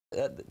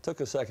That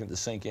took a second to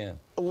sink in.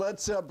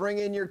 Let's bring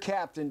in your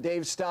captain,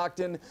 Dave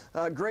Stockton.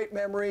 Great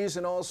memories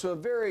and also a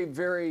very,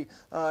 very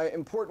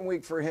important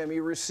week for him. He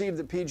received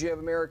the PGA of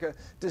America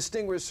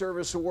Distinguished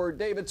Service Award.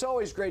 Dave, it's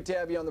always great to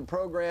have you on the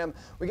program.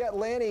 We got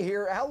Lanny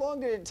here. How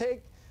long did it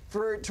take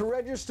to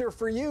register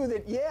for you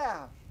that,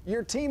 yeah,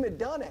 your team had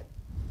done it?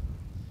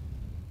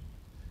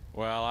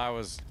 Well,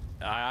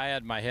 I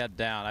had my head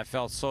down. I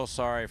felt so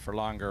sorry for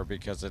Longer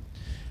because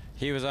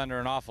he was under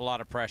an awful lot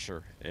of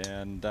pressure,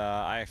 and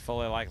I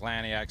fully, like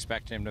Lanny, I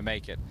expected him to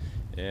make it,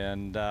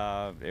 and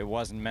it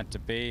wasn't meant to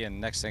be.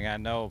 And next thing I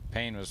know,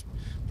 Payne was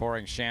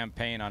pouring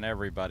champagne on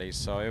everybody.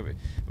 So it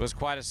was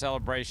quite a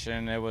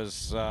celebration. It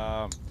was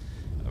a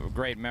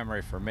great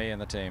memory for me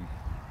and the team.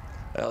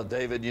 Well,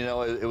 David, you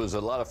know, it was a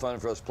lot of fun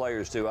for us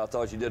players, too. I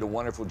thought you did a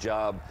wonderful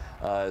job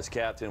as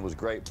captain. It was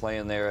great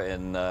playing there,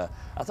 and I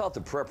thought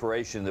the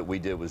preparation that we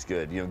did was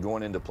good. You know,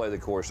 going in to play the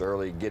course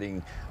early,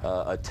 getting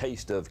a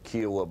taste of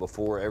Kiawah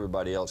before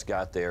everybody else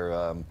got there.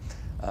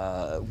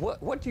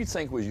 What do you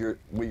think were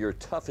your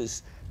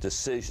toughest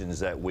decisions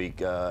that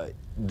week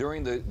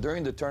during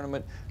the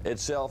tournament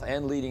itself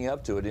and leading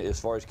up to it as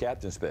far as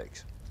captain's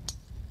picks?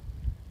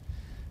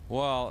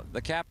 Well,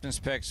 the captain's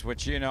picks,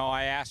 which, you know,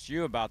 I asked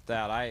you about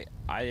that.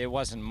 It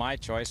wasn't my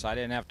choice. I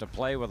didn't have to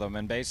play with them.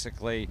 And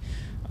basically,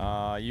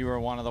 you were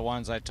one of the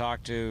ones I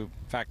talked to.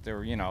 In fact, there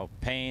were, you know,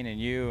 Payne and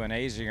you and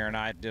Azinger and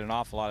I did an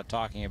awful lot of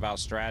talking about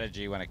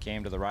strategy when it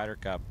came to the Ryder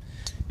Cup.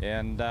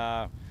 And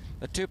the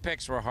two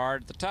picks were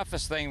hard. The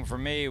toughest thing for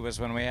me was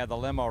when we had the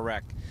limo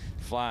wreck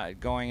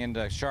going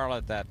into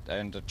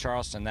into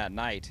Charleston that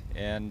night.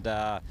 And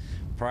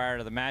prior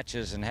to the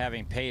matches, and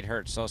having Pate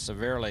hurt so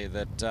severely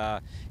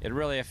that it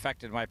really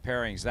affected my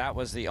pairings. That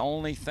was the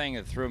only thing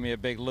that threw me a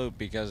big loop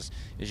because,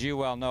 as you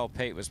well know,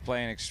 Pate was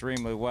playing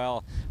extremely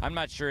well. I'm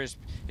not sure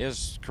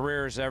his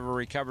career has ever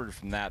recovered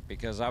from that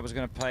because I was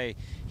going to play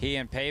he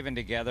and Pavin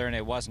together, and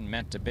it wasn't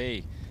meant to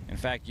be. In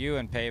fact, you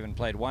and Pavin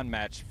played one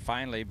match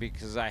finally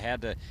because I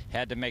had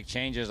to make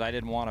changes I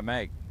didn't want to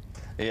make.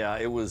 Yeah,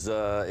 it was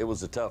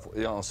a tough.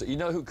 You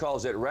know who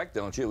caused that wreck,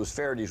 don't you? It was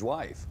Faraday's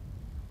wife.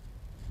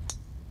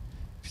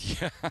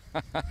 Yeah.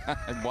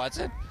 Was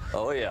it?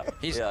 Oh yeah.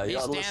 He's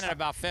standing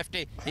about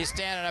 50. He's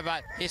standing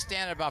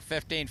about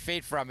 15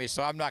 feet from me,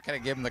 so I'm not going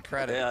to give him the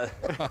credit.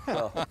 Yeah.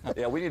 Well,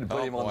 yeah, we need to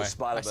put him on the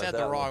spot about that. I said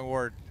the wrong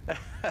word.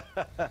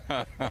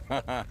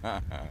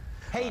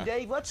 Hey,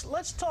 Dave,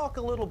 let's talk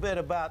a little bit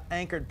about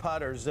anchored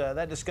putters.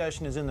 That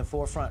discussion is in the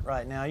forefront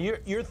right now.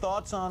 Your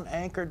thoughts on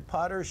anchored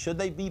putters? Should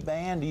they be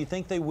banned? Do you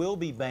think they will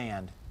be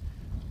banned?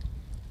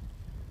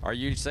 Are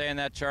you saying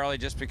that, Charlie,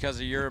 just because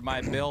of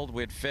my build,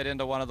 we'd fit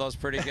into one of those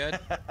pretty good?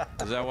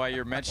 Is that why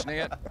you're mentioning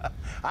it?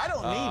 I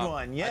don't need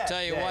one yet. I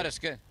tell you Dave. what, it's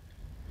good.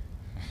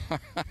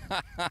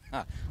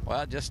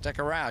 Well, just stick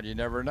around. You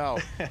never know.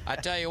 I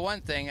tell you one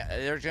thing,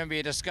 there's going to be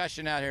a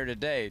discussion out here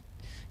today.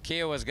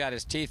 Kiawah's got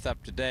his teeth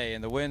up today,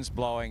 and the wind's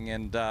blowing,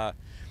 and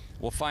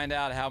we'll find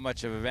out how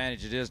much of an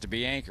advantage it is to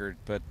be anchored.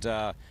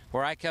 But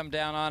where I come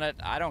down on it,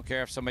 I don't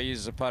care if somebody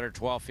uses a putter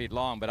 12 feet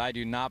long, but I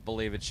do not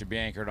believe it should be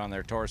anchored on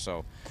their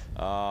torso.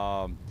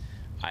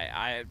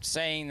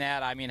 Saying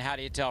that, I mean, how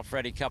do you tell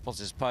Freddie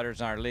Couples' putters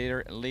aren't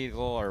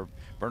legal or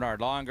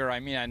Bernard Longer?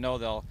 I mean, I know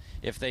they'll,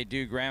 if they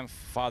do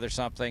grandfather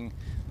something,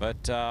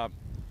 but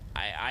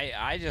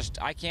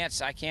I can't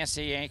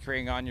see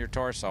anchoring on your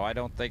torso. I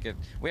don't think it.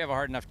 We have a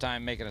hard enough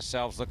time making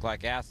ourselves look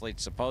like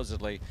athletes,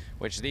 supposedly,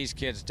 which these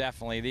kids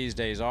definitely these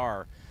days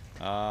are.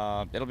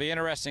 It'll be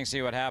interesting to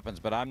see what happens,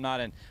 but I'm not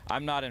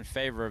in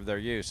favor of their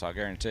use. I'll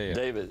guarantee you.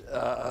 David,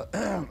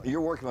 you're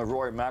working with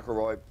Rory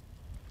McIlroy.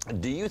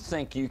 Do you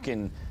think you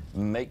can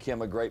make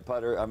him a great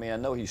putter? I mean, I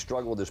know he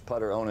struggled with his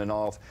putter on and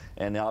off,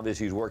 and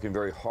obviously he's working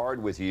very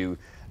hard with you.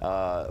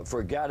 For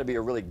a guy to be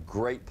a really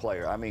great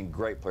player, I mean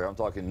great player, I'm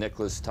talking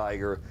Nicklaus,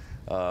 Tiger,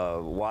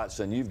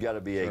 Watson, you've got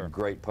to be a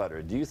great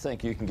putter. Do you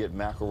think you can get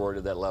McIlroy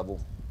to that level?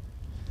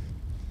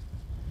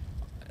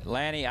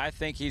 Lanny, I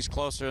think he's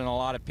closer than a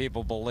lot of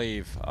people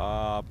believe.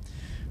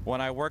 When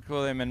I worked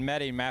with him and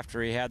met him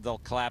after he had the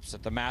collapse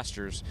at the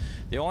Masters,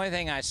 the only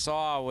thing I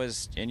saw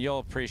was, and you'll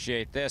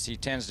appreciate this, he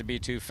tends to be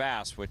too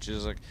fast, which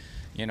is,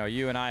 you know,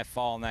 you and I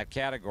fall in that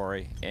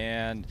category,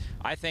 and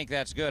I think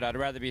that's good. I'd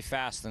rather be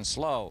fast than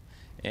slow.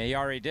 And he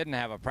already didn't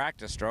have a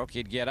practice stroke.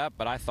 He'd get up,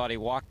 but I thought he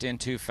walked in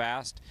too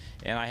fast,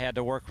 and I had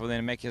to work with him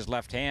to make his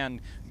left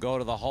hand go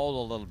to the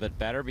hole a little bit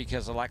better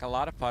because, like a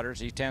lot of putters,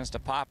 he tends to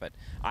pop it.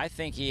 I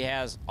think he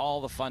has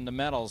all the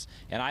fundamentals,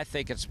 and I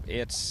think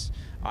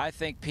I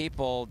think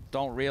people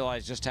don't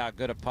realize just how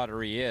good a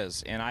putter he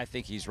is, and I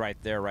think he's right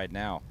there right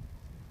now.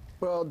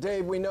 Well,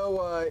 Dave, we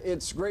know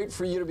it's great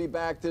for you to be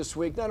back this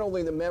week, not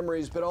only the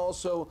memories, but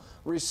also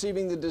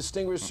receiving the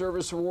Distinguished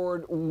Service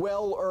Award,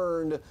 well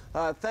earned.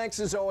 Thanks,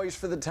 as always,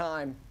 for the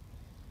time.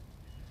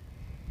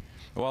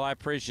 Well, I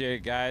appreciate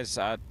it, guys.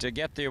 To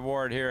get the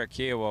award here at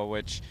Kiawah,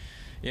 which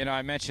you know,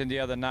 I mentioned the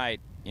other night,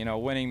 you know,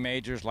 winning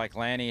majors like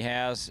Lanny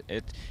has,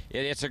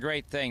 it's a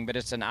great thing, but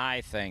it's an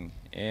I thing.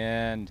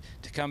 And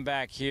to come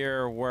back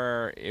here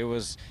where it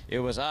was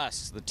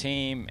us, the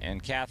team,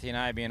 and Kathy and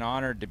I being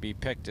honored to be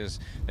picked as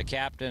the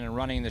captain and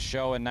running the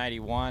show in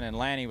 '91, and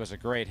Lanny was a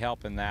great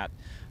help in that.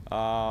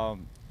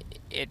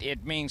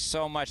 It means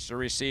so much to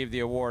receive the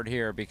award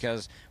here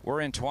because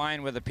we're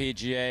entwined with the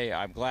PGA.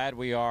 I'm glad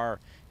we are,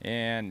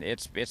 and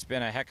it's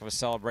been a heck of a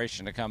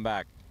celebration to come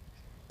back.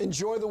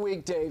 Enjoy the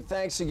week, Dave.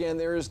 Thanks again.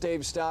 There is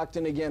Dave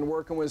Stockton again,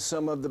 working with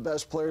some of the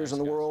best players in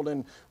the world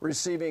and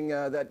receiving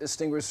that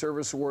Distinguished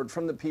Service Award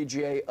from the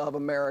PGA of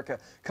America.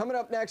 Coming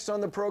up next on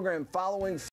the program, following